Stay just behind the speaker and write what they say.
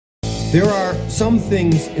There are some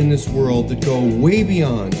things in this world that go way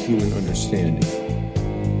beyond human understanding.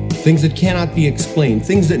 Things that cannot be explained,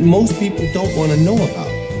 things that most people don't want to know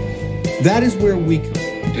about. That is where we come.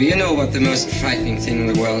 Do you know what the most frightening thing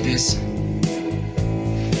in the world is?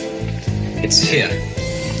 It's fear.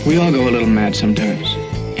 We all go a little mad sometimes.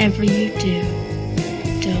 Whatever you do,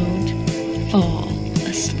 don't fall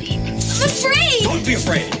asleep. I'm afraid! Don't be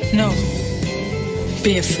afraid! No.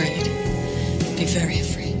 Be afraid. Be very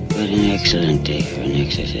afraid. What an excellent day for an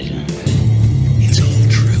exorcism. It's all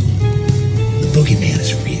true. The boogeyman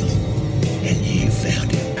is real. And you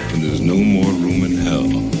found him. And there's no more room in hell.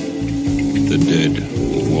 The dead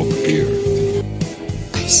will walk the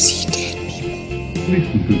earth. I see dead people.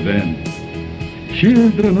 Listen to them.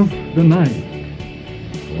 Children of the night.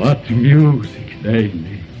 What music they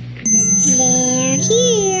make. They're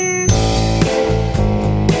here.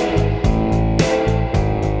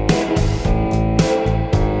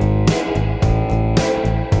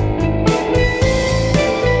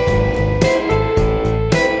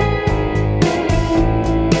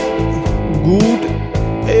 Good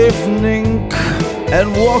evening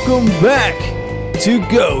and welcome back to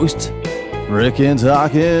Ghost Frickin'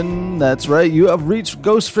 Talkin'. That's right, you have reached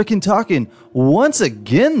Ghost Frickin' Talkin' once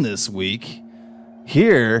again this week,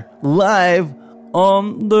 here live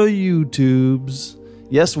on the YouTubes.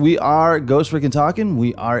 Yes, we are Ghost Frickin' Talkin'.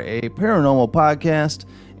 We are a paranormal podcast,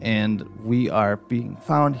 and we are being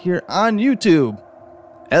found here on YouTube,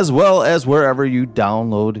 as well as wherever you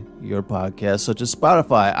download your podcasts, such as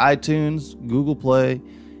Spotify, iTunes, Google Play,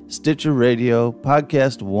 Stitcher Radio,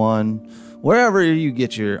 Podcast One, wherever you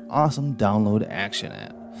get your awesome download action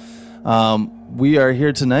at. We are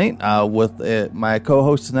here tonight with my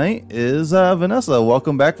co-host tonight is Vanessa.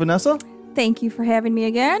 Welcome back, Vanessa. Thank you for having me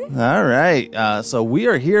again. All right. So we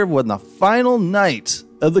are here with the final night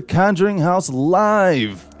of The Conjuring House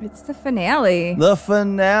Live. It's the finale. The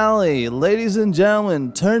finale. Ladies and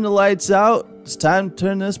gentlemen, turn the lights out. It's time to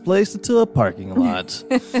turn this place into a parking lot.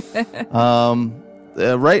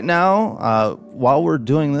 Right now, while we're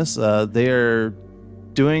doing this, they're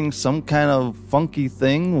doing some kind of funky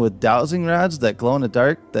thing with dowsing rods that glow in the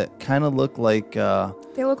dark that kind of look like...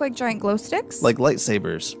 they look like giant glow sticks? Like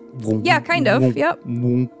lightsabers. Yeah, kind of. Yep.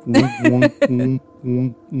 And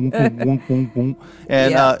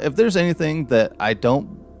if there's anything that I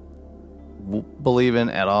don't believe in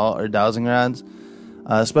at all are dowsing rods,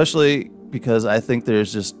 especially because I think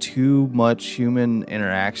there's just too much human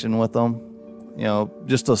interaction with them. You know,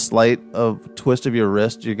 just a slight of twist of your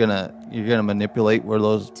wrist, you're gonna manipulate where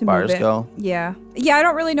those bars go. Yeah, I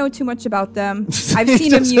don't really know too much about them. I've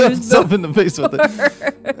seen them used stuff in the face with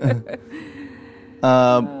it.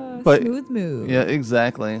 But smooth move. Yeah,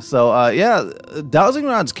 exactly. So, dowsing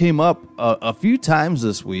rods came up a few times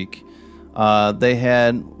this week. They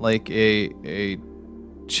had like a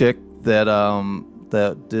chick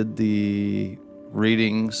that did the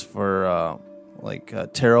readings for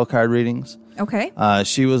tarot card readings. Okay.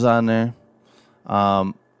 She was on there.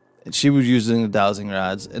 She was using the dowsing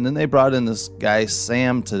rods, and then they brought in this guy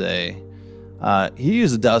Sam today. He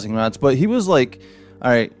used the dowsing rods, but he was like,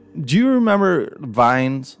 all right. Do you remember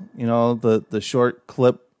Vines? You know, the short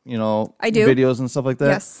clip, I do. Videos and stuff like that?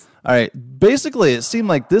 Yes. All right. Basically, it seemed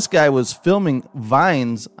like this guy was filming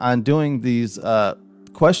Vines on doing these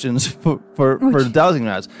questions for the dowsing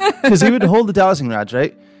rods. Because he would hold the dowsing rods,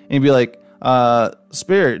 right? And he'd be like,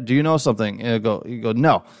 Spirit, do you know something? And he'd go,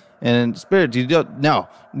 no. And Spirit, do you know? No.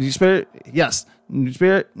 Spirit, yes.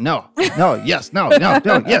 Spirit, no. No, yes, no,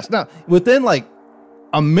 yes, no. Within like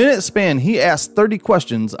a minute span, he asked 30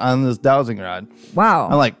 questions on this dowsing rod. Wow.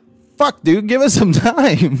 I'm like, fuck, dude, give us some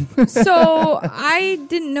time. So I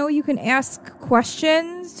didn't know you can ask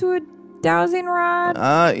questions to a dowsing rod.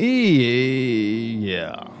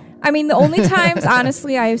 Yeah. I mean, the only times,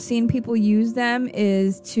 honestly, I have seen people use them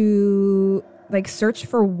is to like search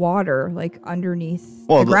for water, like underneath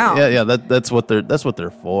the ground. Yeah. That's what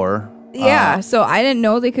they're for. Yeah, so I didn't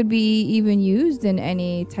know they could be even used in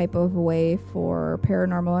any type of way for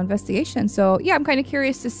paranormal investigation. So yeah, I'm kind of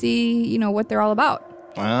curious to see, what they're all about.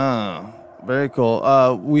 Ah, very cool.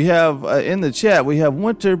 We have in the chat, we have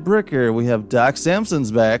Winter Bricker. We have Doc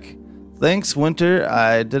Sampson's back. Thanks, Winter.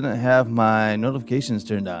 I didn't have my notifications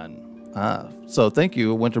turned on. So thank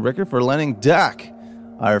you, Winter Bricker, for letting Doc,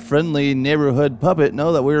 our friendly neighborhood puppet,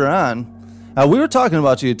 know that we were on. We were talking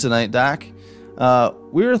about you tonight, Doc.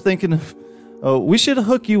 We were thinking we should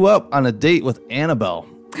hook you up on a date with Annabelle.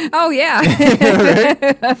 Oh, yeah.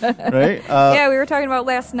 Right? Yeah, we were talking about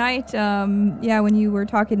last night. When you were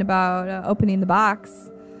talking about opening the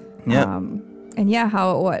box. Yeah. And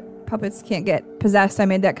how puppets can't get possessed. I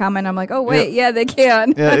made that comment. I'm like, oh wait, yeah, they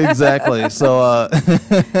can. Yeah, exactly. So,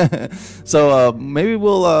 maybe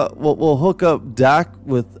we'll hook up Doc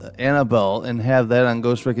with Annabelle and have that on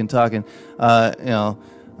Ghost Freaking Talking.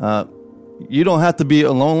 You don't have to be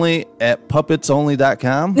lonely at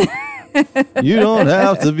puppetsonly.com. You don't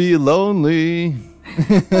have to be lonely.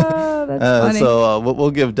 Oh, that's funny. So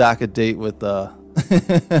we'll give Doc a date with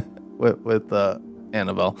with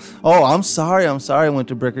Annabelle. Oh, I'm sorry,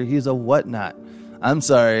 Winter Bricker. He's a whatnot. I'm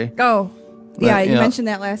sorry. Oh, yeah, you mentioned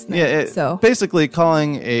that last night. Yeah, so basically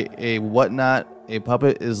calling a whatnot a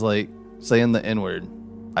puppet is like saying the N-word,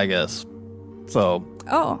 I guess. So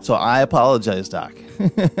I apologize, Doc.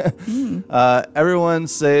 Everyone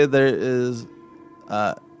say there is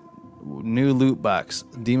new loot box,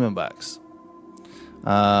 demon box.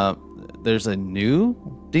 There's a new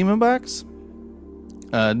demon box.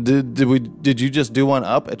 Did you just do one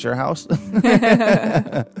up at your house?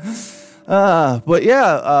 But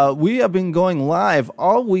yeah, we have been going live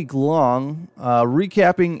all week long,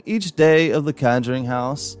 recapping each day of the Conjuring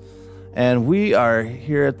House, and we are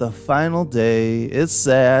here at the final day. It's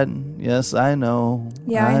sad. Yes, I know.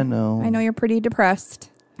 Yeah, I know. I know you're pretty depressed.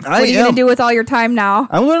 I what are you gonna do with all your time now?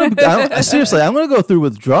 Seriously, I'm gonna go through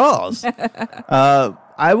withdrawals.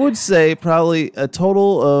 I would say probably a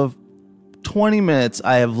total of 20 minutes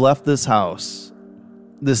I have left this house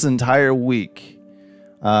this entire week.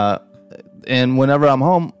 And whenever I'm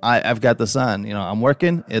home, I've got this on. I'm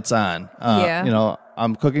working, it's on.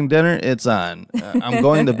 I'm cooking dinner, it's on. I'm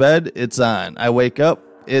going to bed, it's on. I wake up,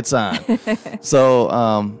 it's on.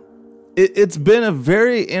 So it's been a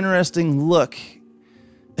very interesting look.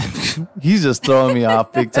 He's just throwing me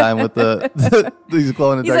off big time with these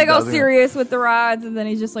glow in the dark. He's like all serious with the rods, and then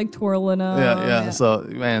he's just like twirling them. Yeah. So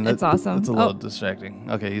man, that's awesome. It's a little distracting.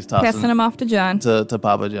 Okay, he's passing him off to John. To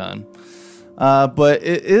Papa John. But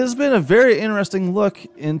it has been a very interesting look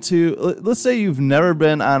into. Let's say you've never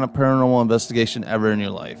been on a paranormal investigation ever in your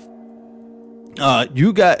life.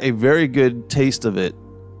 You got a very good taste of it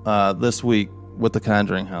this week with the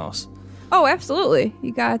Conjuring House. Oh, absolutely.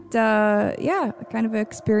 You got, kind of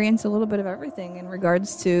experience a little bit of everything in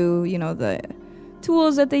regards to, the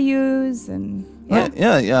tools that they use. And yeah.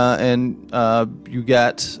 And you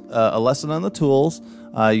got a lesson on the tools.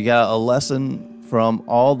 You got a lesson from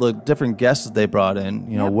all the different guests that they brought in,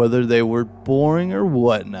 whether they were boring or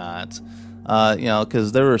whatnot.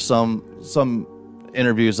 Because there were some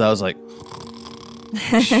interviews I was like...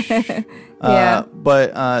 Yeah.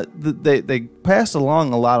 But they passed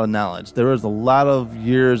along a lot of knowledge. There was a lot of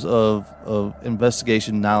years of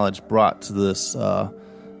investigation knowledge brought to this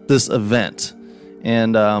event,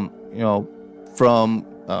 and from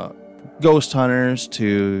ghost hunters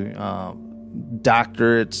to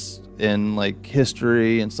doctorates in like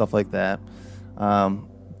history and stuff like that.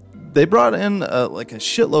 They brought in like a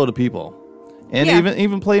shitload of people. And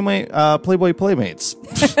even Playboy Playmates.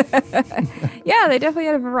 Yeah, they definitely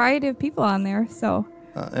had a variety of people on there. So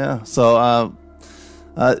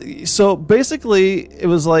so basically, it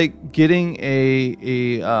was like getting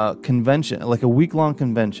a convention, like a week-long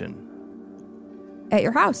convention at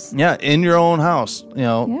your house. Yeah, in your own house.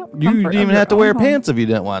 You didn't even have to wear pants if you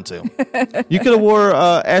didn't want to. You could have wore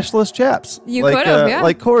ashless chaps. You could have,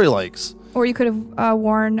 like Corey likes. Or you could have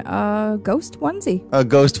worn a ghost onesie. A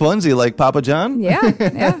ghost onesie like Papa John? Yeah.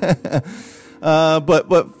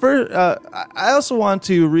 But first, I also want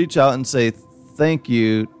to reach out and say thank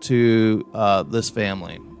you to this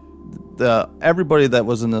family. Everybody that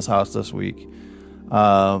was in this house this week.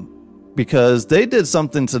 Because they did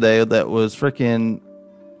something today that was freaking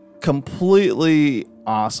completely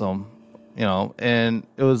awesome. And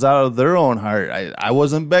it was out of their own heart. I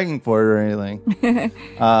wasn't begging for it or anything.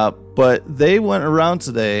 But they went around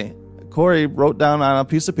today. Corey wrote down on a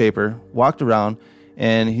piece of paper, walked around,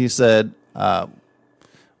 and he said,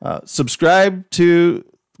 subscribe to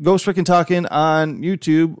Ghost Freaking Talking on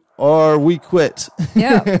YouTube or we quit.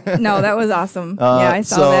 Yeah. No, that was awesome. I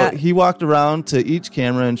saw that. So he walked around to each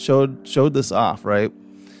camera and showed this off, right?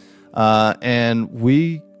 And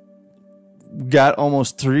we got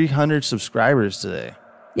almost 300 subscribers today.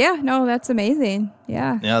 Yeah, no, that's amazing.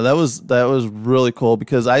 Yeah. Yeah, that was really cool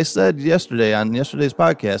because I said yesterday on yesterday's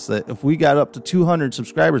podcast that if we got up to 200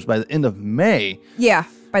 subscribers by the end of May,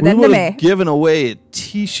 by the end of May, given away a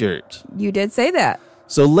T-shirt. You did say that.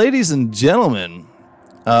 So, ladies and gentlemen,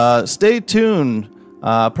 stay tuned.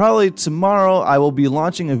 Probably tomorrow, I will be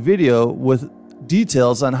launching a video with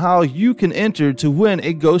details on how you can enter to win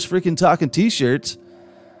a Ghost Freaking Talking T-shirt.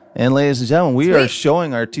 And ladies and gentlemen, we are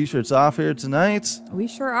showing our T-shirts off here tonight. We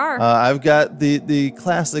sure are. I've got the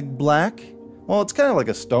classic black. Well, it's kind of like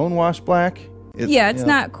a stonewash black. It's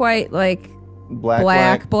not quite like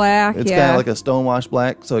black. It's kind of like a stonewash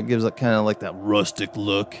black, so it gives it kind of like that rustic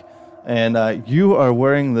look. And you are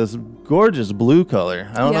wearing this gorgeous blue color.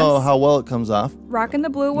 I don't know how well it comes off. Rocking the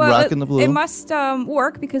blue. Well, it must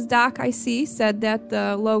work because Doc, I see, said that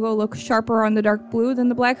the logo looks sharper on the dark blue than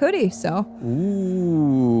the black hoodie. So.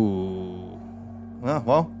 Ooh.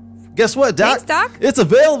 Well, guess what, Doc? Thanks, Doc. It's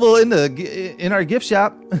available in our gift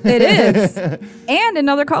shop. It is. And in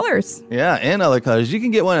other colors. Yeah, and other colors. You can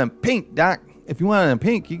get one in pink, Doc. If you want it in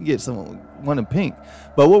pink, you can get one in pink.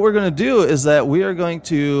 But what we're going to do is that we are going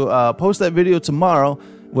to post that video tomorrow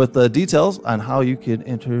with the details on how you could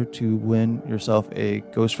enter to win yourself a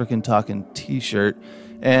Ghost Frickin' Talkin' t-shirt.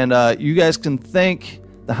 And you guys can thank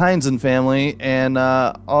the Heinzen family and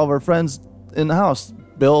all of our friends in the house.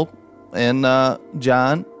 Bill and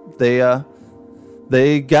John, they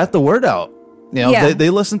got the word out. They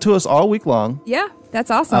listened to us all week long. Yeah,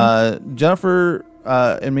 that's awesome. Jennifer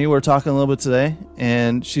and me were talking a little bit today,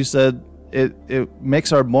 and she said it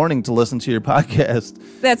makes our morning to listen to your podcast.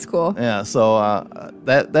 That's cool. Yeah, so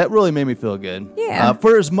that really made me feel good. Yeah.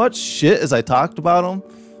 For as much shit as I talked about them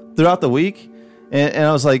throughout the week, and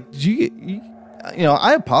I was like,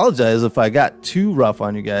 I apologize if I got too rough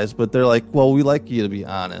on you guys, but they're like, well, we like you to be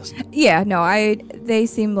honest. Yeah, no, they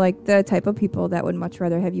seem like the type of people that would much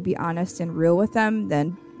rather have you be honest and real with them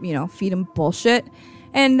than, feed them bullshit.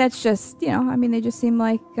 And that's just, they just seem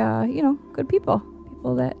like, good people.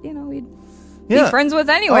 People that, we'd be friends with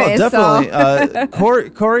anyway. Oh, definitely.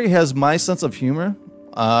 Corey has my sense of humor.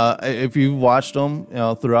 If you watched him,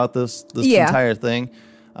 throughout this entire thing,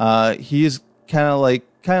 he's kind of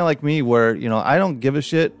like me, where I don't give a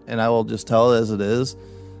shit and I will just tell it as it is.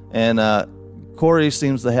 And Corey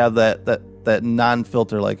seems to have that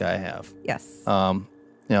non-filter like I have. Yes.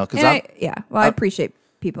 Because I appreciate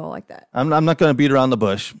people like that. I'm not going to beat around the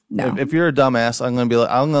bush. No. If you're a dumbass, I'm going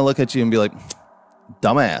to look at you and be like,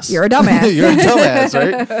 dumbass. You're a dumbass. You're a dumbass,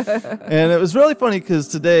 right? And it was really funny because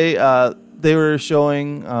today they were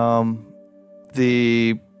showing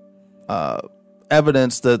the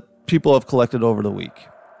evidence that people have collected over the week.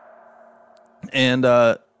 And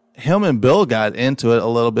him and Bill got into it a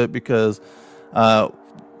little bit because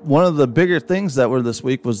one of the bigger things that were this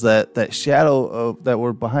week was that shadow that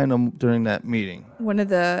were behind them during that meeting. One of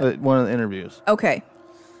the interviews. Okay.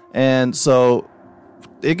 And so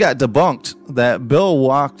it got debunked that Bill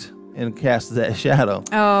walked and cast that shadow.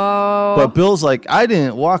 Oh. But Bill's like, I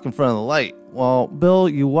didn't walk in front of the light. Well, Bill,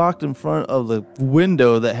 you walked in front of the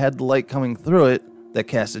window that had the light coming through it that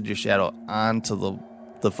casted your shadow onto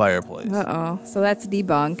the fireplace. Uh-oh. So that's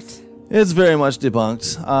debunked. It's very much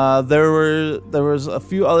debunked. There was a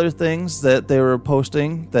few other things that they were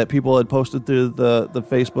posting that people had posted through the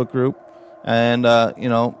Facebook group. And,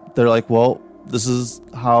 they're like, well, this is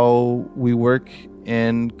how we work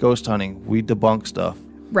in ghost hunting. We debunk stuff.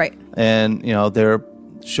 Right. And, they're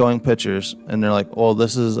showing pictures and they're like, oh,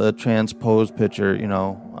 this is a transposed picture.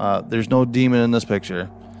 There's no demon in this picture.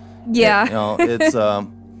 Yeah. It's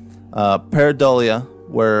pareidolia,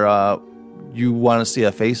 where you want to see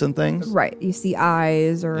a face and things. Right. You see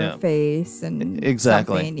eyes or a face and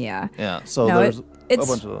exactly. Something. Yeah. Yeah. So there's a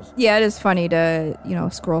bunch of those. Yeah, it is funny to,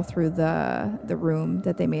 scroll through the room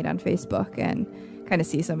that they made on Facebook and kind of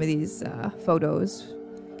see some of these photos.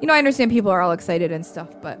 I understand people are all excited and stuff,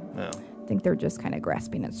 but I think they're just kind of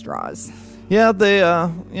grasping at straws. Yeah, they,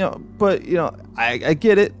 but, I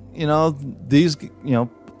get it. These,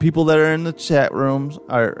 people that are in the chat rooms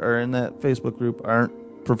are in that Facebook group aren't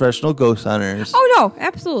professional ghost hunters. Oh, no,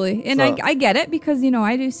 absolutely. And so, I get it because,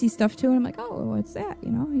 I do see stuff too. And I'm like, oh, what's that?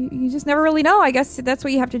 You just never really know. I guess that's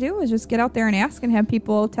what you have to do is just get out there and ask and have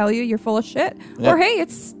people tell you you're full of shit. Yep. Or, hey,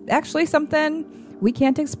 it's actually something we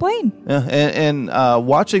can't explain. Yeah, and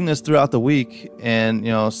watching this throughout the week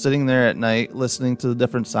and, sitting there at night listening to the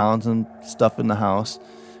different sounds and stuff in the house,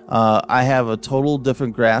 I have a total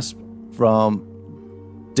different grasp from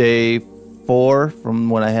day 4 from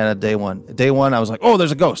when I had a day 1. Day 1, I was like, oh,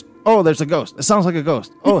 there's a ghost. Oh, there's a ghost. It sounds like a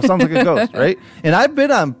ghost. Oh, it sounds like a ghost, right? And I've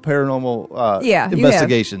been on paranormal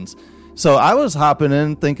investigations. So I was hopping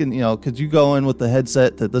in thinking, could you go in with the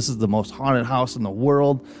headset that this is the most haunted house in the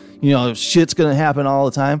world? Shit's going to happen all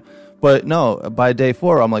the time. But no, by day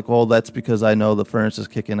 4, I'm like, well, that's because I know the furnace is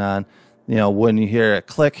kicking on. When you hear a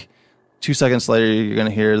click, 2 seconds later, you're going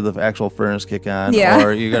to hear the actual furnace kick on. Yeah.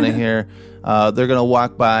 Or you're going to hear, they're going to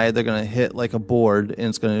walk by, they're going to hit like a board, and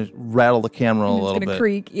it's going to rattle the camera a little bit. It's going to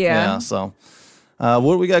creak, yeah. Yeah, so what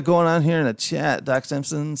do we got going on here in the chat? Doc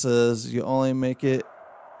Simpson says, you only make it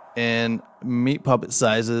in meat puppet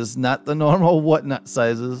sizes, not the normal whatnot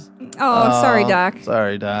sizes. Oh, sorry, Doc.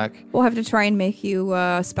 Sorry, Doc. We'll have to try and make you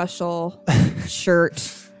a special shirt.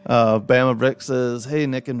 Bama Brick says, "Hey,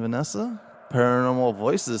 Nick and Vanessa." Paranormal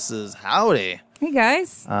Voices says, "Howdy." Hey,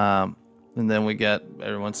 guys. And then we get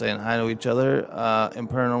everyone saying hi to each other. And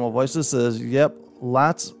Paranormal Voices says, "Yep,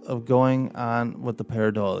 lots of going on with the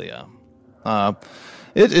pareidolia."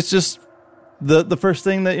 It's just the first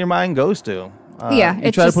thing that your mind goes to.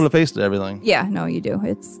 You try to put a face to everything. Yeah, no, you do.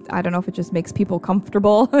 I don't know if it just makes people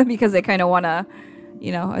comfortable because they kind of want to,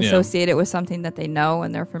 associate it with something that they know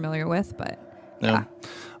and they're familiar with. But yeah.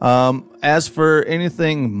 As for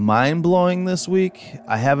anything mind blowing this week,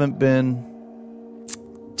 I haven't been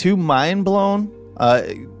too mind blown.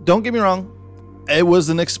 Don't get me wrong, it was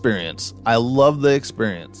an experience. I love the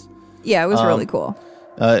experience. Yeah, it was really cool.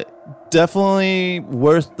 Definitely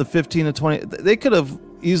worth the 15 to 20. They could have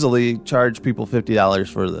easily charged people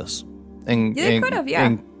 $50 for this, and gave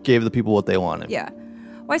the people what they wanted. Yeah.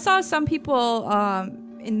 Well, I saw some people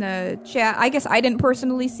in the chat. I guess I didn't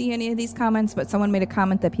personally see any of these comments, but someone made a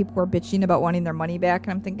comment that people were bitching about wanting their money back,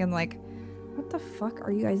 and I'm thinking, like, what the fuck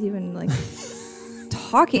are you guys even like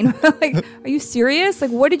talking about? Like, are you serious?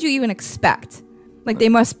 Like, what did you even expect? Like, they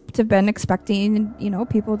must have been expecting,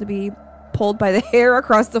 people to be pulled by the hair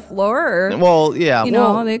across the floor. Or, well, yeah.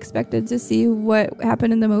 They expected to see what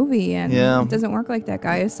happened in the movie, and it doesn't work like that,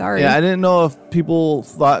 guys. Sorry. Yeah, I didn't know if people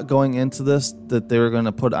thought going into this that they were going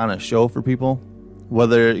to put on a show for people,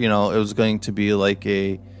 whether, it was going to be like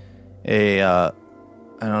a I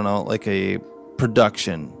don't know, like a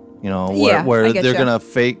production, where they're going to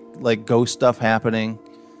fake like ghost stuff happening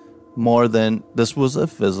more than this was a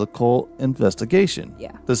physical investigation.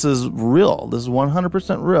 Yeah. This is real. This is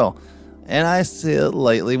 100% real. And I say it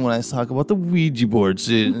lightly when I talk about the Ouija board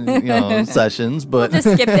sessions, but we'll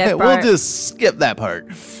just skip that part. We'll just skip that part.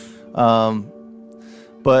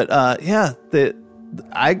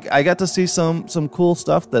 I got to see some cool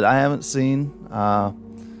stuff that I haven't seen.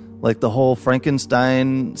 Like the whole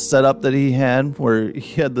Frankenstein setup that he had, where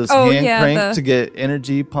he had this hand crank to get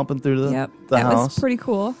energy pumping through the house. That was pretty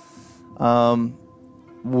cool.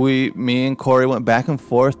 Me and Corey went back and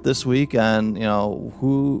forth this week on,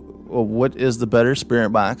 what is the better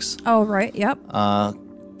spirit box. Oh, right. Yep.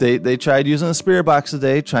 They tried using a spirit box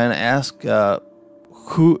today, trying to ask if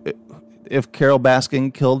Carol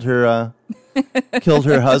Baskin killed her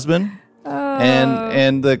husband,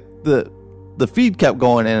 and the feed kept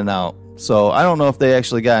going in and out. So I don't know if they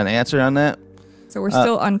actually got an answer on that. So we're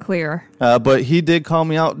still unclear. But he did call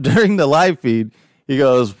me out during the live feed. He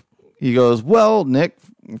goes, well, Nick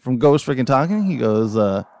from Ghost Freaking Talking, he goes,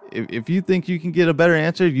 if you think you can get a better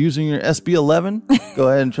answer using your SB11, go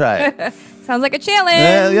ahead and try it. Sounds like a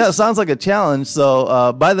challenge. Yeah, it sounds like a challenge.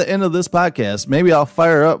 So by the end of this podcast, maybe I'll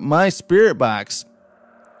fire up my spirit box,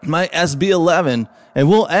 my SB11, and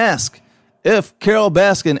we'll ask if Carol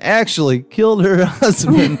Baskin actually killed her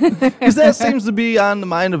husband, because that seems to be on the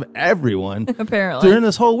mind of everyone apparently during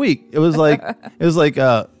this whole week. It was like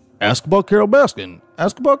ask about Carol Baskin.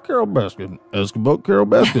 Ask about Carol Baskin. Ask about Carol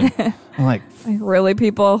Baskin. I'm like really,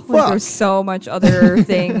 people? Like, there's so much other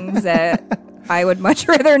things that I would much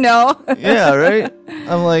rather know. Yeah, right?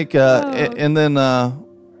 I'm like, and then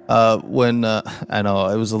when, I know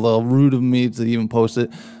it was a little rude of me to even post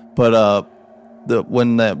it, but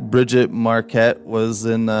when that Bridget Marquette was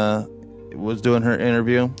doing her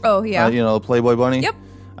interview. Oh, yeah. Playboy Bunny. Yep.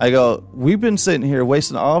 I go, we've been sitting here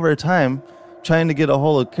wasting all of our time trying to get a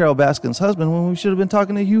hold of Carol Baskin's husband when we should have been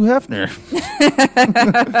talking to Hugh Hefner.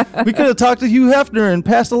 We could have talked to Hugh Hefner and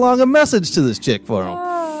passed along a message to this chick for him.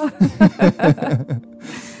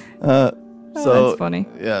 That's funny.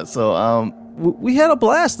 Yeah, so we had a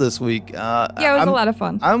blast this week. Yeah, it was a lot of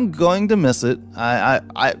fun. I'm going to miss it. I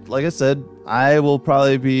like I said, I will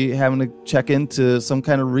probably be having to check into some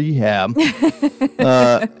kind of rehab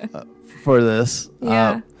for this.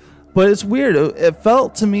 Yeah. But it's weird. It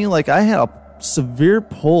felt to me like I had a severe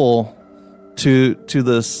pull to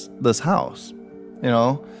this house.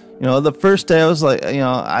 The first day I was like,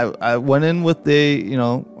 I went in with the,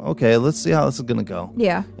 okay, let's see how this is gonna go.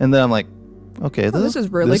 Yeah. And then I'm like, okay, this is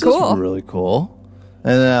really cool. This is really cool.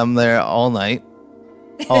 And then I'm there all night,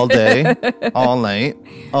 all day, all night,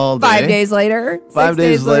 all day. 5 days later. 5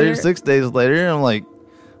 days later, 6 days later, and I'm like,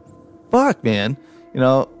 fuck, man.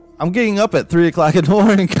 I'm getting up at 3 o'clock in the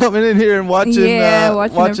morning, coming in here and watching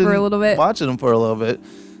them for a little bit. Watching them for a little bit.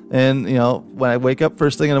 And, when I wake up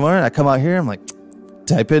first thing in the morning, I come out here, I'm like,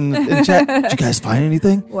 type in chat, did you guys find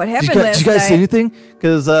anything? What happened Did you guys see anything?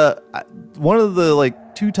 Because one of the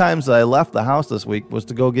 2 times that I left the house this week was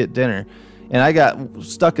to go get dinner. And I got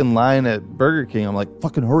stuck in line at Burger King. I'm like,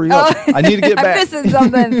 fucking hurry up. I need to get back. I'm missing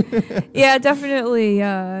something. Yeah, definitely,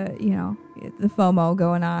 the FOMO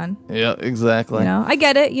going on. Yeah, exactly. I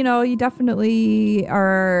get it. You definitely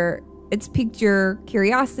are, it's piqued your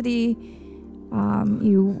curiosity.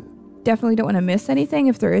 You definitely don't want to miss anything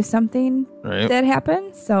if there is something that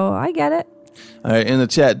happens. So I get it. All right, in the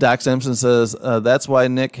chat, Doc Simpson says, that's why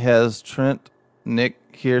Nick has Trent. Nick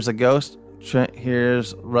hears a ghost. Trent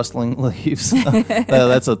hears rustling leaves.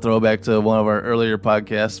 That's a throwback to one of our earlier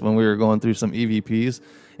podcasts when we were going through some EVPs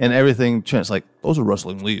and everything. Trent's like, those are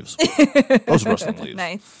rustling leaves. Those are rustling leaves.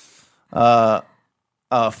 Nice.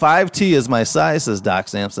 5T is my size, says Doc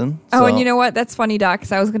Sampson. Oh, and you know what? That's funny, Doc,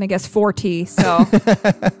 because I was going to guess 4T, so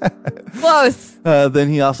close. Then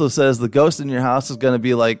he also says the ghost in your house is going to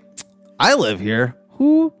be like, I live here.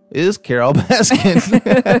 Who is Carol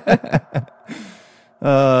Baskin?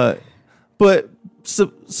 But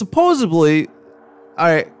supposedly, all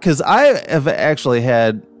right, because I have actually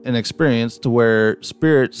had an experience to where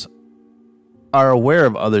spirits are aware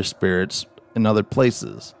of other spirits in other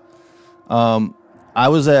places. I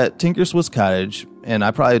was at Tinker Swiss Cottage, and I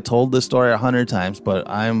probably told this story 100 times, but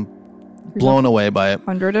I'm blown away by it.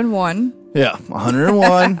 101. Yeah,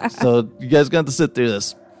 101. So you guys got to sit through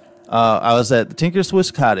this. I was at the Tinker Swiss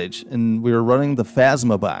Cottage, and we were running the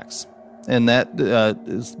Phasma box. And that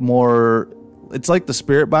is more, it's like the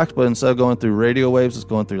spirit box, but instead of going through radio waves, it's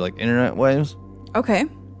going through like internet waves. Okay.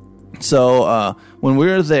 So when we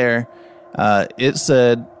were there, it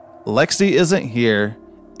said, Lexi isn't here.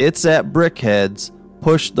 It's at Brickheads.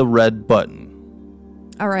 Push the red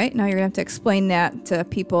button. All right. Now you're going to have to explain that to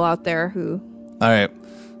people out there who... All right.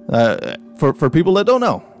 For people that don't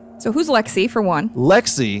know. So who's Lexi, for one?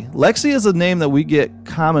 Lexi is a name that we get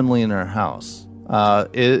commonly in our house.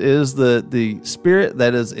 It is the spirit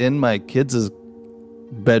that is in my kids'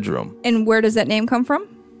 bedroom. And where does that name come from?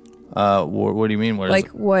 What do you mean? Like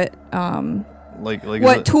what? Like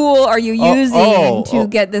what tool are you using to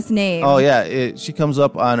get this name? Oh yeah, she comes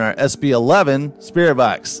up on our SB11 spirit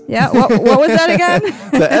box. Yeah. What was that again?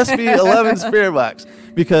 The SB11 spirit box.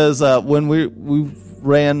 Because when we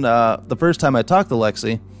ran the first time I talked to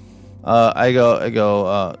Lexi, I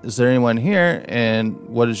go, is there anyone here? And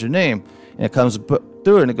what is your name? And it comes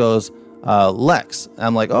through and it goes, Lex.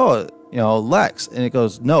 I'm like, Lex. And it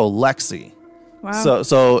goes, no, Lexi. Wow.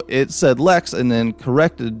 So it said Lex and then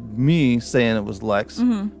corrected me saying it was Lex,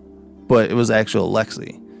 but it was actual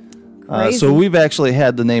Lexi. So we've actually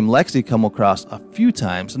had the name Lexi come across a few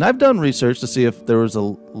times, and I've done research to see if there was a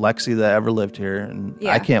Lexi that ever lived here, and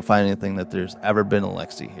I can't find anything that there's ever been a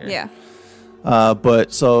Lexi here. Yeah.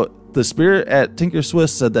 But so the spirit at Tinker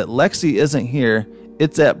Swiss said that Lexi isn't here,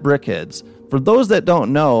 it's at Brickheads. For those that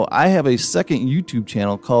don't know, I have a second YouTube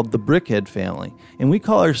channel called The Brickhead Family, and we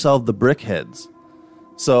call ourselves The Brickheads.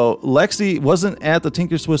 So Lexi wasn't at the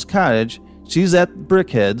Tinker Swiss Cottage. She's at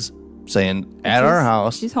Brickheads, saying at our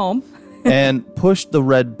house. She's home. And push the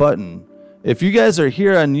red button. If you guys are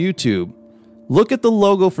here on YouTube, look at the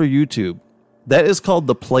logo for YouTube. That is called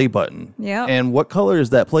the play button. Yeah. And what color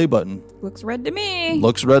is that play button? Looks red to me.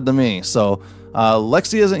 Looks red to me. So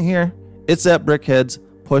Lexi isn't here. It's at Brickheads.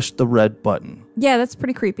 Push the red button. Yeah, that's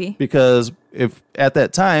pretty creepy. Because if at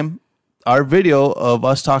that time, our video of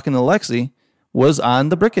us talking to Lexi was on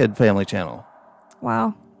the Brickhead Family channel.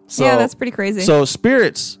 Wow. So, yeah, that's pretty crazy. So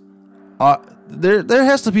spirits, there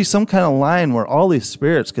has to be some kind of line where all these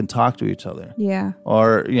spirits can talk to each other. Yeah.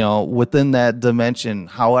 Or, within that dimension,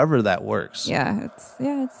 however that works. Yeah,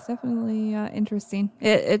 it's definitely interesting.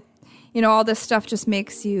 It all this stuff just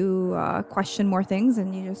makes you question more things,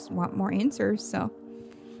 and you just want more answers. So.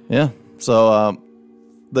 Yeah. So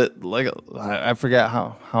I forgot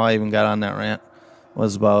how I even got on that rant.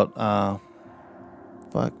 Was about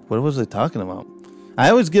what was I talking about? I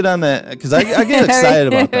always get on that because I get excited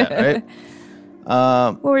about that, right?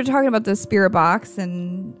 Well, we were talking about the spirit box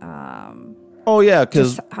and oh yeah,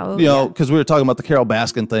 because because we were talking about the Carol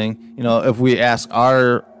Baskin thing. If we ask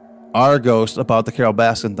our ghost about the Carol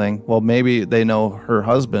Baskin thing, well, maybe they know her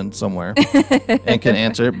husband somewhere and can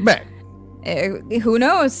answer it back. Who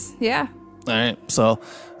knows? Yeah. All right, so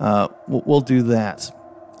we'll do that.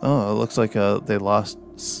 Oh, it looks like they lost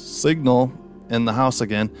signal in the house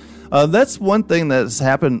again. That's one thing that's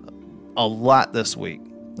happened a lot this week,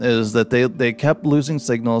 is that they kept losing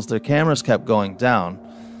signals. Their cameras kept going down.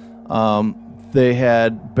 They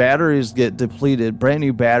had batteries get depleted, brand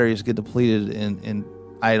new batteries get depleted in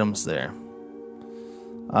items there.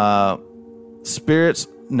 Spirits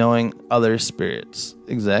knowing other spirits.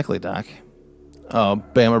 Exactly, Doc.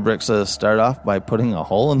 Bama Brick says, start off by putting a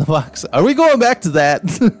hole in the box. Are we going back to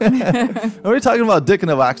that? Are we talking about dick in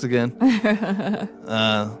a box again?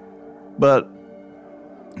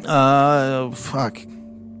 Fuck.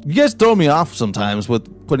 You guys throw me off sometimes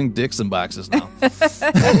with putting dicks in boxes now.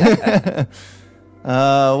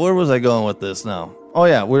 Where was I going with this now? Oh,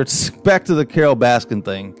 yeah, we're back to the Carol Baskin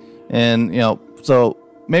thing. And, so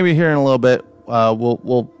maybe here in a little bit,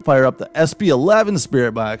 we'll fire up the SB11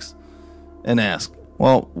 spirit box and ask.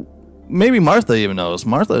 Well, maybe Martha even knows.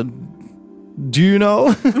 Martha, do you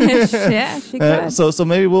know? Yeah, she could. So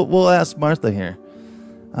maybe we'll ask Martha here.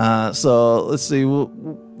 So let's see.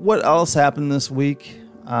 What else happened this week?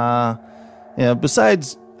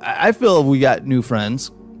 Besides, I feel we got new friends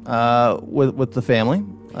with the family.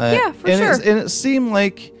 Yeah, for sure. And it seemed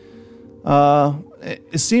like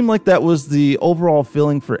that was the overall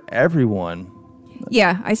feeling for everyone.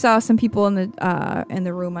 Yeah, I saw some people in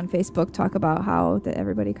the room on Facebook talk about how that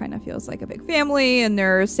everybody kind of feels like a big family and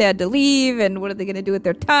they're sad to leave and what are they going to do with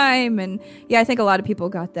their time? And yeah, I think a lot of people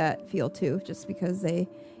got that feel too, just because they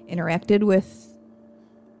interacted with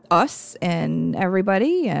us and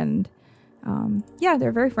everybody, and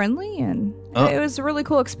they're very friendly, and it was a really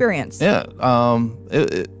cool experience. Yeah,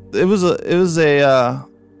 it was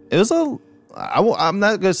I'm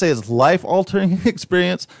not gonna say it's life altering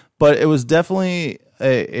experience, but it was definitely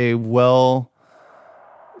a well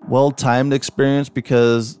timed experience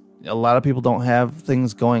because a lot of people don't have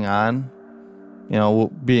things going on,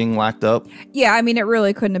 being locked up. Yeah, I mean, it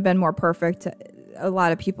really couldn't have been more perfect. A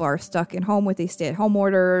lot of people are stuck in home with these stay-at-home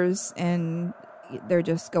orders, and they're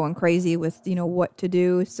just going crazy with, what to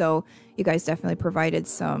do. So you guys definitely provided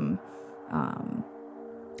some, I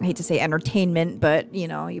hate to say entertainment, but,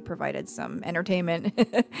 you provided some entertainment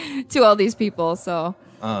to all these people. So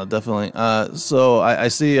definitely. So I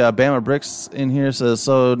see Bama Bricks in here says,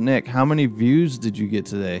 so Nick, how many views did you get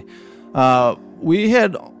today? We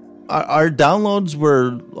had... Our downloads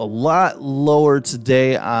were a lot lower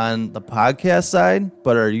today on the podcast side,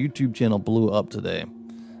 but our YouTube channel blew up today.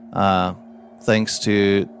 Thanks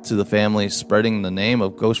to the family spreading the name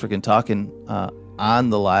of Ghost Freaking Talking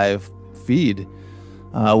on the live feed,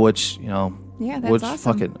 which, that's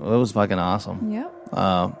awesome. It was fucking awesome.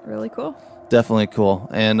 Yeah. Really cool. Definitely cool.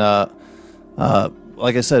 And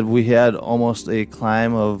like I said, we had almost a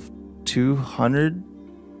climb of 200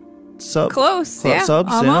 subs,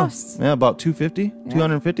 almost. Yeah, about 250,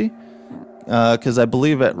 250. Because I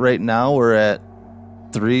believe right now we're at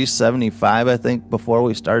 375. I think before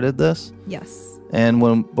we started this. Yes.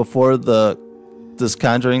 And before this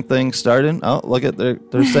Conjuring thing started, oh look at they're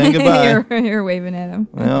saying goodbye. you're waving at them.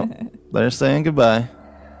 Yeah, they're saying goodbye.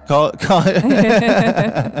 Call it.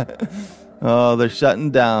 Oh, they're shutting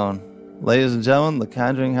down, ladies and gentlemen. The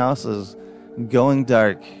Conjuring house is going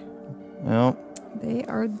dark. Yep. They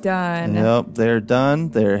are done. Yep, they're done.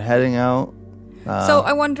 They're heading out. So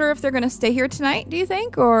I wonder if they're going to stay here tonight, do you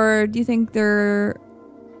think? Or do you think they're...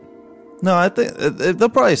 No, I think they'll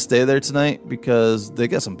probably stay there tonight because they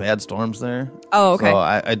got some bad storms there. Oh, okay. So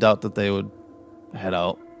I doubt that they would head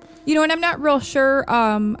out. And I'm not real sure.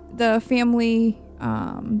 The family,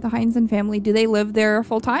 the Heinzen family, do they live there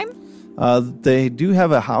full time? They do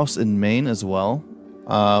have a house in Maine as well.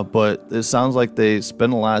 But it sounds like they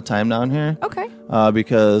spend a lot of time down here. Okay.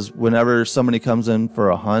 Because whenever somebody comes in for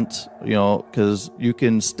a hunt, because you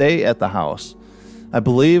can stay at the house. I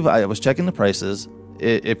believe I was checking the prices.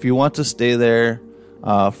 If you want to stay there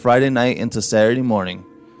Friday night into Saturday morning,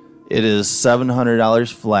 it is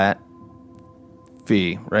 $700 flat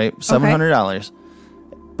fee, right? $700.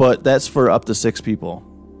 But that's for up to 6 people.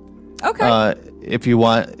 Okay. If you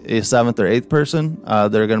want a 7th or 8th person,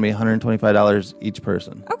 they're going to be $125 each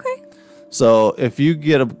person. Okay. So if you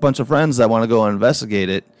get a bunch of friends that want to go and investigate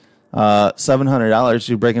it, $700,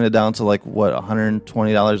 you're breaking it down to like what,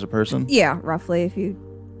 $120 a person? Yeah, roughly. If you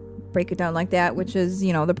break it down like that, which is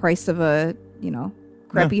the price of a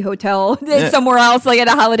crappy hotel somewhere else, like at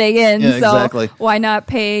a Holiday Inn. Yeah, so exactly. Why not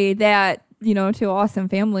pay that to an awesome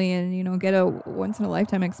family and get a once in a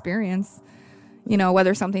lifetime experience?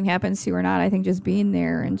 Whether something happens to you or not, I think just being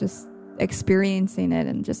there and just experiencing it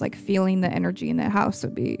and just like feeling the energy in that house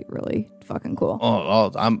would be really fucking cool.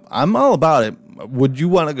 Oh, I'm all about it. Would you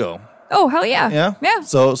want to go? Oh, hell yeah. Yeah?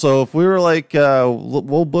 So if we were like,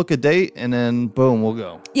 we'll book a date and then boom, we'll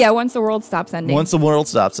go. Yeah, once the world stops ending.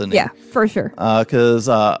 Yeah, for sure. Because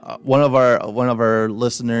one of our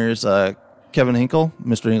listeners, Kevin Hinkle,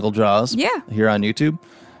 Mr. Hinkle Draws, here on YouTube,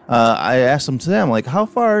 I asked him today, I'm like, how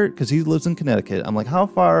far, because he lives in Connecticut, I'm like, how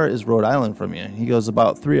far is Rhode Island from you? He goes,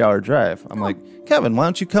 about 3-hour drive. I'm like, Kevin, why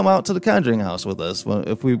don't you come out to the Conjuring House with us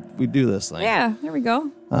if we do this thing? Yeah, there we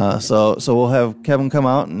go. So we'll have Kevin come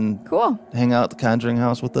out and Cool. hang out at the Conjuring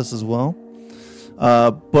House with us as well.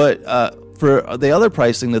 But for the other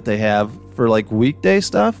pricing that they have for like weekday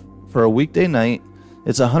stuff, for a weekday night,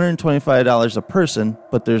 it's $125 a person,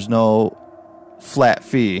 but there's no flat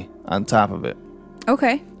fee on top of it.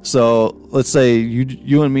 Okay. So let's say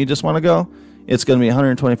you and me just want to go, it's going to be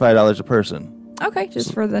 $125 a person. Okay,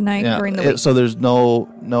 just for the night during the week. So there's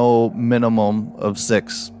no minimum of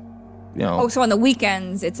 6. Oh, so on the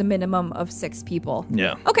weekends it's a minimum of 6 people.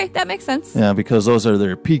 Yeah. Okay, that makes sense. Yeah, because those are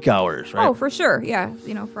their peak hours, right? Oh, for sure. Yeah,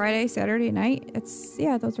 Friday, Saturday night.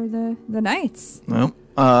 Those are the nights. Well,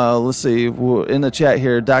 let's see. In the chat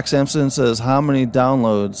here, Doc Sampson says, how many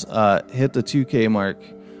downloads hit the 2K mark?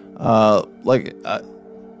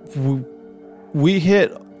 We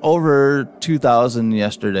hit over 2,000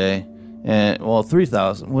 yesterday, and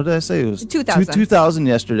 3,000. What did I say? It was 2,000. 2,000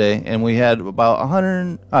 yesterday, and we had about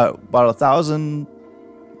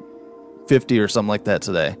 1,050 or something like that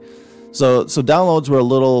today. So downloads were a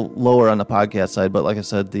little lower on the podcast side, but like I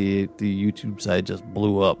said, the YouTube side just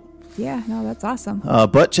blew up. Yeah, no, that's awesome.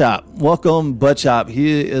 Butt Chop, welcome, Butt Chop.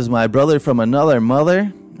 He is my brother from another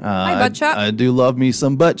mother. Hi, Butt Chop. I do love me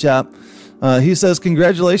some Butt Chop. He says,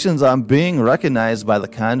 congratulations on being recognized by the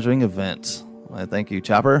Conjuring event. Well, thank you,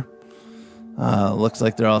 Chopper. Looks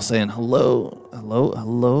like they're all saying hello, hello,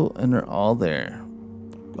 hello, and they're all there.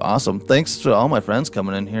 Awesome. Thanks to all my friends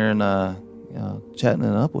coming in here and chatting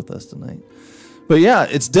it up with us tonight. But yeah,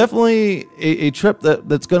 it's definitely a trip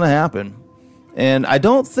that's going to happen. And I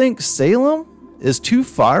don't think Salem is too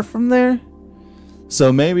far from there.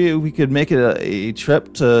 So maybe we could make it a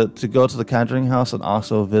trip to go to the Conjuring House and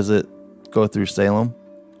also go through Salem.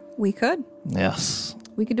 We could. Yes.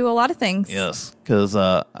 We could do a lot of things. Yes, because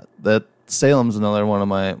that Salem's another one of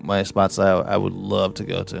my spots I would love to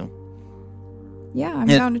go to. Yeah, I'm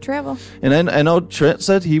down to travel. And I know Trent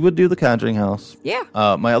said he would do the Conjuring House. Yeah.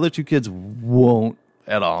 My other 2 kids won't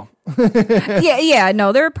at all. Yeah,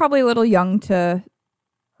 no, they're probably a little young to,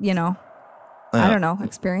 I don't know,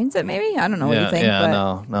 experience it maybe? I don't know what you think. Yeah, but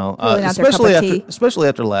no. Really not their cup of tea. Especially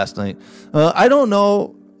after last night. I don't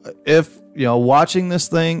know if, watching this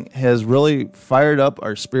thing has really fired up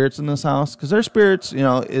our spirits in this house, because our spirits,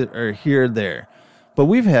 are here and there. But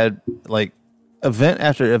we've had, like, event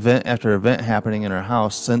after event after event happening in our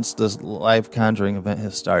house since this live Conjuring event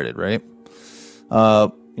has started, right?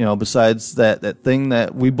 Besides that thing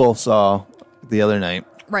that we both saw the other night.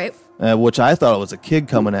 Right. Which I thought it was a kid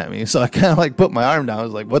coming at me. So I kind of like put my arm down. I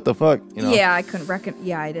was like, what the fuck? Yeah, I couldn't I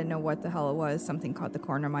didn't know what the hell it was. Something caught the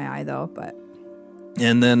corner of my eye, though. But.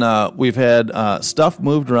 And then we've had stuff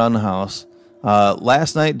moved around the house.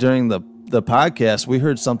 Last night during the podcast, we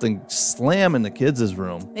heard something slam in the kids'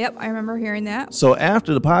 room. Yep, I remember hearing that. So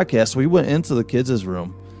after the podcast, we went into the kids'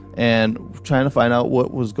 room and trying to find out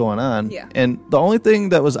what was going on. Yeah. And the only thing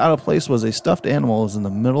that was out of place was a stuffed animal was in the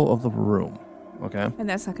middle of the room. Okay. And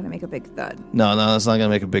that's not going to make a big thud. No, that's not going to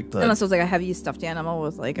make a big thud. Unless it was like a heavy stuffed animal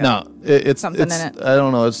with like it's something in it. I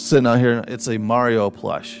don't know. It's sitting out here. It's a Mario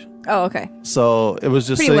plush. Oh, okay. So it was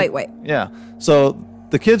just pretty lightweight. Yeah. So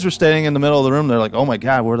the kids were standing in the middle of the room. They're like, "Oh my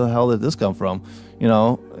god, where the hell did this come from?"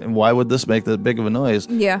 And why would this make that big of a noise?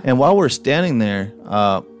 Yeah. And while we're standing there,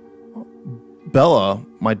 Bella,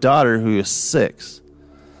 my daughter, who is 6,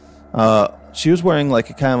 she was wearing like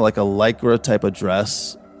a kind of like a lycra type of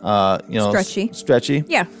dress. Stretchy.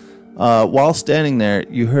 Yeah. While standing there,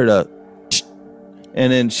 you heard a,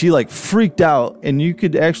 and then she like freaked out, and you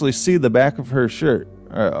could actually see the back of her shirt,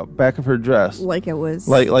 back of her dress, like it was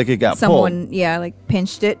like it got someone pulled. Yeah, like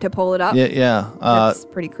pinched it to pull it up. Yeah. That's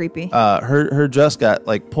pretty creepy. Her dress got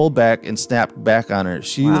like pulled back and snapped back on her.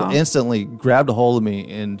 She instantly grabbed a hold of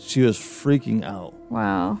me, and she was freaking out.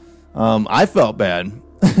 Wow. I felt bad.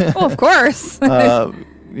 Well, of course.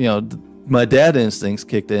 My dad instincts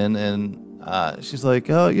kicked in, and she's like,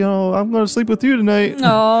 "Oh, I'm going to sleep with you tonight."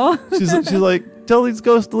 Oh. she's like, "Tell these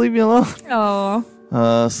ghosts to leave me alone." Oh.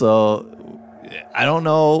 So I don't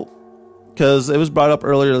know, because it was brought up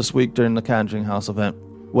earlier this week during the Conjuring House event,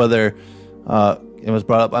 whether it was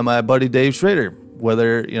brought up by my buddy Dave Schrader,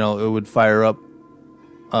 whether it would fire up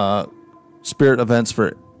spirit events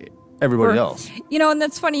for everybody else. And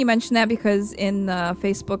that's funny you mention that, because in the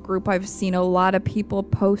Facebook group, I've seen a lot of people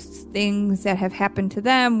post things that have happened to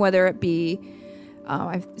them, whether it be,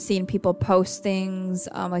 I've seen people post things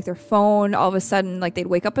like their phone, all of a sudden, like they'd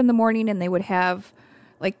wake up in the morning and they would have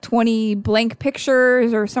like 20 blank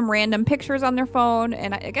pictures or some random pictures on their phone.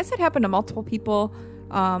 And I guess it happened to multiple people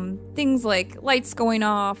things like lights going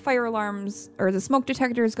off, fire alarms, or the smoke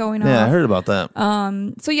detectors going off. Yeah, I heard about that.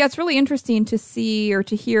 So yeah, it's really interesting to see or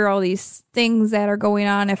to hear all these things that are going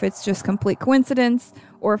on, if it's just complete coincidence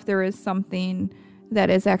or if there is something that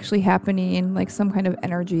is actually happening, like some kind of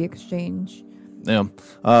energy exchange. Yeah,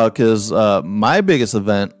 because my biggest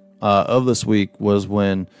event of this week was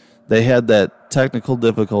when they had that technical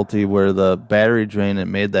difficulty where the battery drained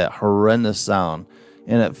and made that horrendous sound.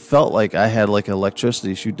 And it felt like I had like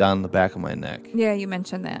electricity shoot down the back of my neck. Yeah, you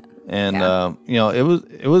mentioned that. And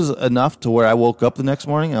it was enough to where I woke up the next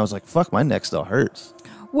morning and I was like, fuck, my neck still hurts.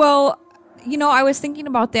 Well, I was thinking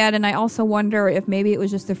about that, and I also wonder if maybe it was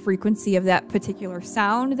just the frequency of that particular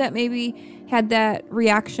sound that maybe had that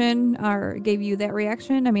reaction or gave you that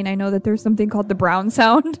reaction. I mean, I know that there's something called the Brown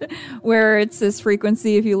sound where it's this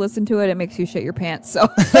frequency. If you listen to it, it makes you shit your pants. So,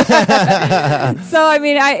 I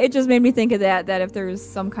mean, it just made me think of that if there's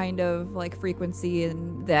some kind of like frequency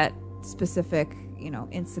in that specific,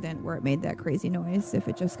 incident where it made that crazy noise, if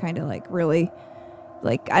it just kind of like really,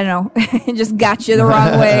 like, I don't know, it just got you the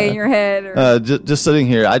wrong way in your head. Or... just sitting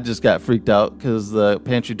here, I just got freaked out because the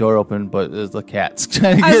pantry door opened, but it's the cat's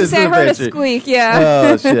trying to I get was into saying, the I heard pantry. a squeak, yeah.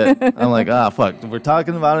 Oh, shit. I'm like, fuck. We're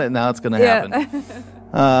talking about it, and now it's going to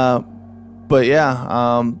happen. But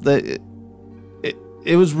yeah,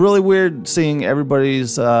 it was really weird seeing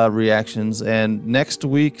everybody's reactions. And next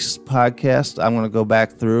week's podcast, I'm going to go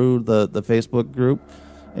back through the Facebook group,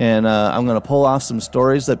 and I'm going to pull off some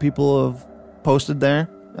stories that people have posted there,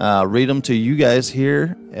 read them to you guys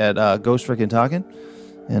here at Ghost Frickin' Talkin',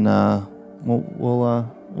 and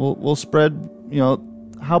we'll spread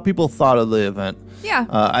how people thought of the event. Yeah.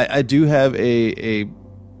 I do have a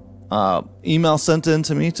email sent in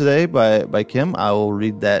to me today by Kim. I will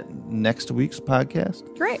read that next week's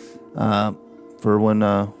podcast. Great. For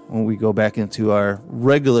when we go back into our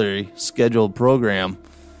regularly scheduled program.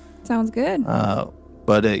 Sounds good.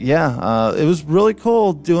 But it was really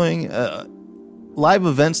cool doing live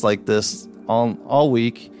events like this all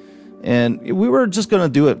week, and we were just gonna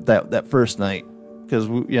do it that first night because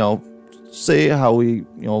we say how we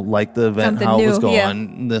like the event, something how new, it was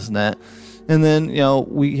going, this and that, and then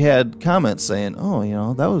we had comments saying,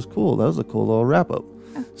 oh, that was cool, that was a cool little wrap up.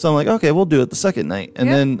 So I'm like, okay, we'll do it the second night, and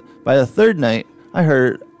then by the third night I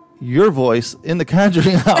heard your voice in the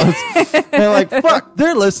Conjuring house, and I'm like, fuck,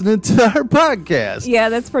 they're listening to our podcast. Yeah,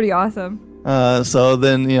 that's pretty awesome. So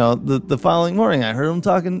then, the following morning, I heard them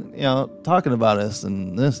talking about us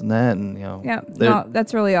and this and that, and yeah, no,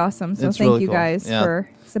 that's really awesome. So thank really you cool. guys for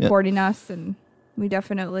supporting us, and we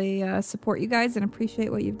definitely support you guys and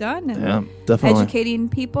appreciate what you've done. And definitely educating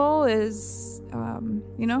people is,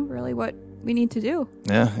 really what we need to do.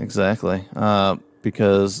 Yeah, exactly.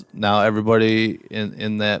 Because now everybody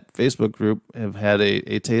in that Facebook group have had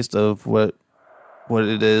a taste of what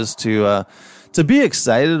it is to be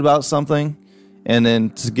excited about something and then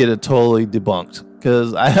to get it totally debunked.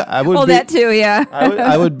 Because I would that too, yeah.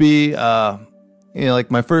 I would be,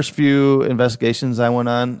 like my first few investigations I went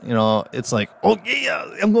on, it's like, oh yeah,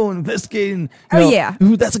 I'm going investigating. Yeah.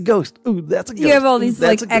 Ooh, that's a ghost. Ooh, that's a ghost. You have all these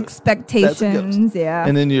that's expectations, yeah.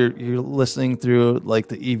 And then you're listening through like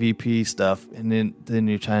the EVP stuff, and then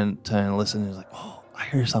you're trying to listen, and you're like, oh, I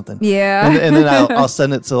hear something. Yeah. And then I'll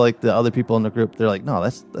send it to like the other people in the group. They're like, no,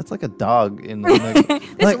 that's like a dog in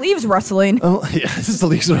this leaves rustling. Oh yeah, this is the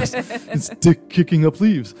leaves rustling. It's dick kicking up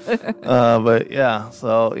leaves. But yeah,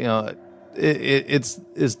 so it's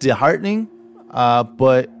disheartening,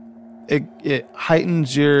 but it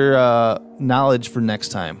heightens your knowledge for next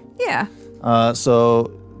time. Yeah.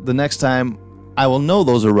 So the next time I will know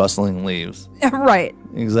those are rustling leaves. Right.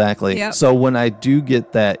 Exactly. Yep. So when I do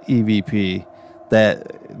get that EVP,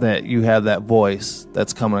 that you have that voice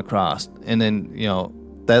that's coming across, and then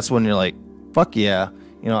that's when you're like, fuck yeah,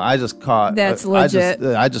 I just caught. That's legit.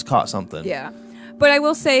 I just caught something. Yeah. But I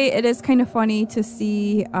will say it is kind of funny to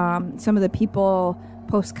see some of the people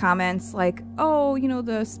post comments like, oh,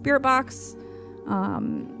 the spirit box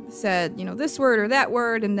said, this word or that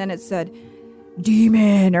word, and then it said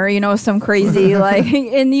demon or, some crazy like,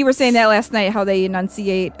 and you were saying that last night, how they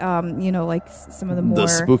enunciate, like some of the more... The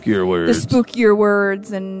spookier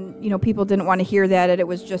words. And, people didn't want to hear that, and it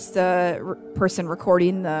was just a person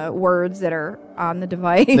recording the words that are on the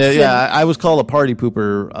device. Yeah, I was called a party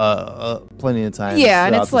pooper plenty of times. Yeah,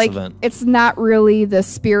 and it's like, event. It's not really the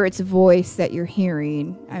spirit's voice that you're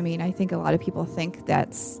hearing. I mean, I think a lot of people think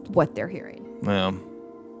that's what they're hearing.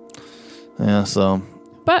 Yeah, so...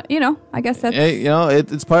 But, I guess that's...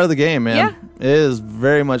 it's part of the game, man. Yeah. It is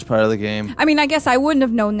very much part of the game. I mean, I guess I wouldn't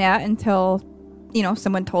have known that until,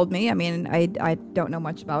 someone told me. I mean, I don't know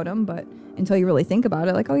much about them, but until you really think about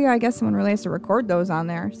it. Like, oh yeah, I guess someone really has to record those on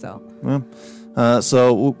there. So,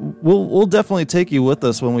 so we'll definitely take you with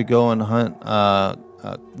us when we go and hunt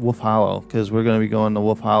Wolf Hollow, because we're going to be going to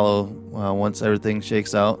Wolf Hollow once everything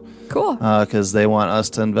shakes out. Cool. Because they want us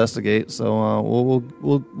to investigate. So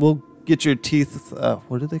we'll get your teeth.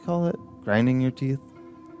 What do they call it? Grinding your teeth?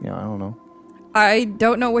 Yeah, I don't know. I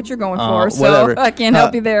don't know what you're going for, so whatever. I can't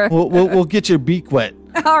help you there. We'll get your beak wet.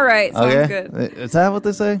 All right, sounds Okay? good. Is that what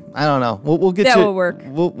they say? I don't know. We'll get That you. will work.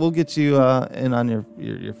 We'll get you in on your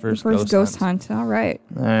first Ghost hunt. All right.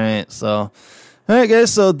 All right. So, all right,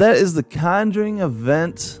 guys. So that is the Conjuring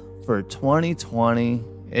event for 2020.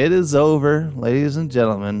 It is over, ladies and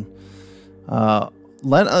gentlemen.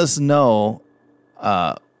 Let us know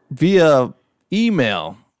via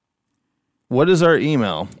email. What is our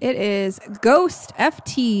email? It is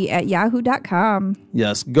ghostft@yahoo.com.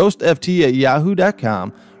 Yes,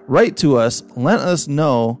 ghostft@yahoo.com. Write to us. Let us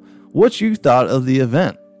know what you thought of the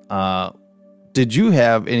event. Did you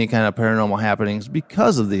have any kind of paranormal happenings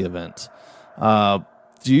because of the event?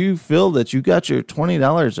 Do you feel that you got your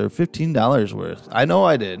 $20 or $15 worth? I know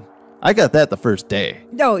I did. I got that the first day.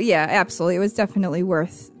 Oh, yeah, absolutely. It was definitely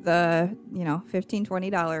worth the, $15,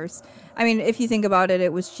 $20. I mean, if you think about it,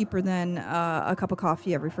 it was cheaper than a cup of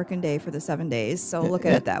coffee every freaking day for the 7 days. So look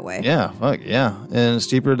at it that way. Yeah, fuck yeah. And it's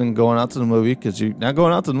cheaper than going out to the movie because you're not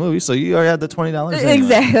going out to the movie, so you already had the $20 anyway.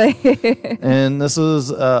 Exactly. And this was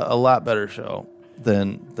a lot better show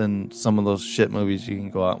than some of those shit movies you can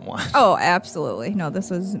go out and watch. Oh, absolutely. No, this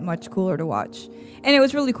was much cooler to watch. And it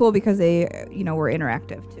was really cool because they, were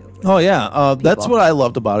interactive too. Oh, yeah. That's what I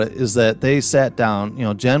loved about it, is that they sat down.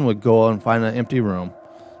 Jen would go and find an empty room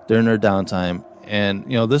during their downtime. And,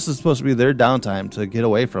 this is supposed to be their downtime to get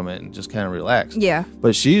away from it and just kind of relax. Yeah.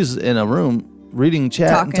 But she's in a room reading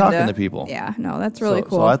chat and talking to people. Yeah, no, that's really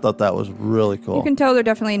cool. So I thought that was really cool. You can tell they're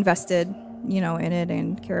definitely invested, in it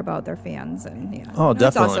and care about their fans. And yeah. Oh,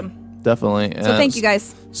 that's definitely. awesome. Definitely. So thank you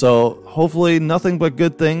guys. So hopefully nothing but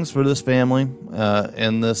good things for this family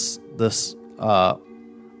and this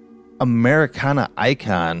Americana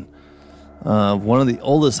icon, one of the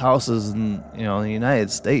oldest houses in the United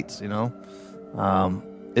States.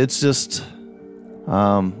 It's just it's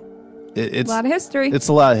a lot of history. It's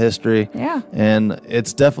a lot of history. Yeah, and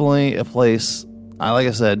it's definitely a place. Like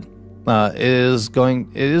I said, it's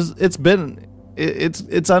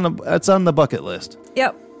on the bucket list.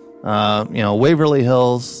 Yep. Waverly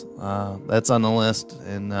Hills, that's on the list,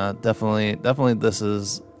 and definitely this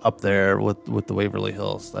is up there with the Waverly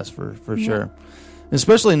Hills. That's for sure.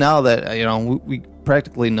 Especially now that we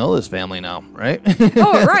practically know this family now, right?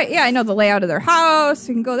 Oh, right. Yeah, I know the layout of their house.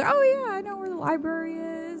 You can go there. Oh, yeah, I know where the library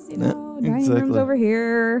is. Dining room's over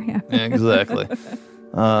here. Yeah, exactly.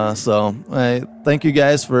 So thank you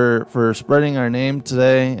guys for spreading our name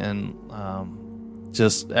today, and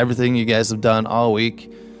just everything you guys have done all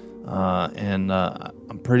week. And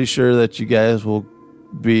I'm pretty sure that you guys will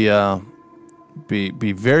be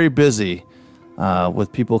very busy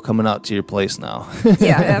with people coming out to your place now.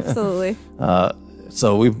 Yeah, absolutely.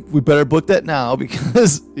 So we better book that now,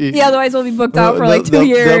 because otherwise we'll be booked out for like 2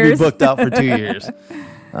 years. They'll be booked out for 2 years.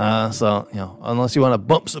 So unless you want to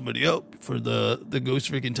bump somebody up for the Ghost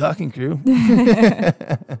Freaking Talking crew.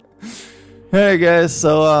 All right, guys.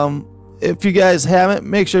 So if you guys haven't,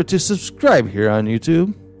 make sure to subscribe here on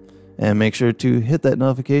YouTube. And make sure to hit that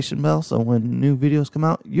notification bell so when new videos come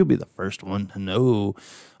out, you'll be the first one to know.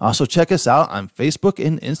 Also, check us out on Facebook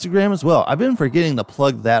and Instagram as well. I've been forgetting to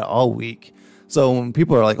plug that all week. So when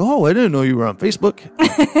people are like, oh, I didn't know you were on Facebook.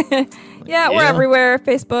 Yeah, we're everywhere.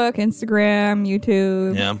 Facebook, Instagram,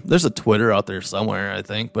 YouTube. Yeah, there's a Twitter out there somewhere, I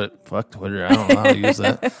think. But fuck Twitter. I don't know how to use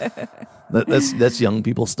that. That's young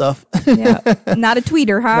people stuff. Yeah, not a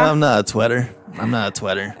tweeter, huh? No, I'm not a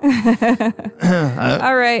Twitter.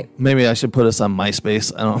 All right. Maybe I should put us on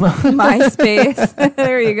MySpace. I don't know. MySpace.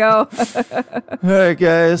 There you go. All right,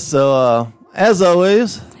 guys. So as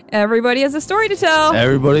always, everybody has a story to tell.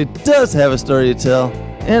 Everybody does have a story to tell.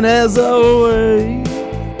 And as always,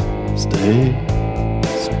 stay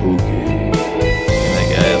spooky.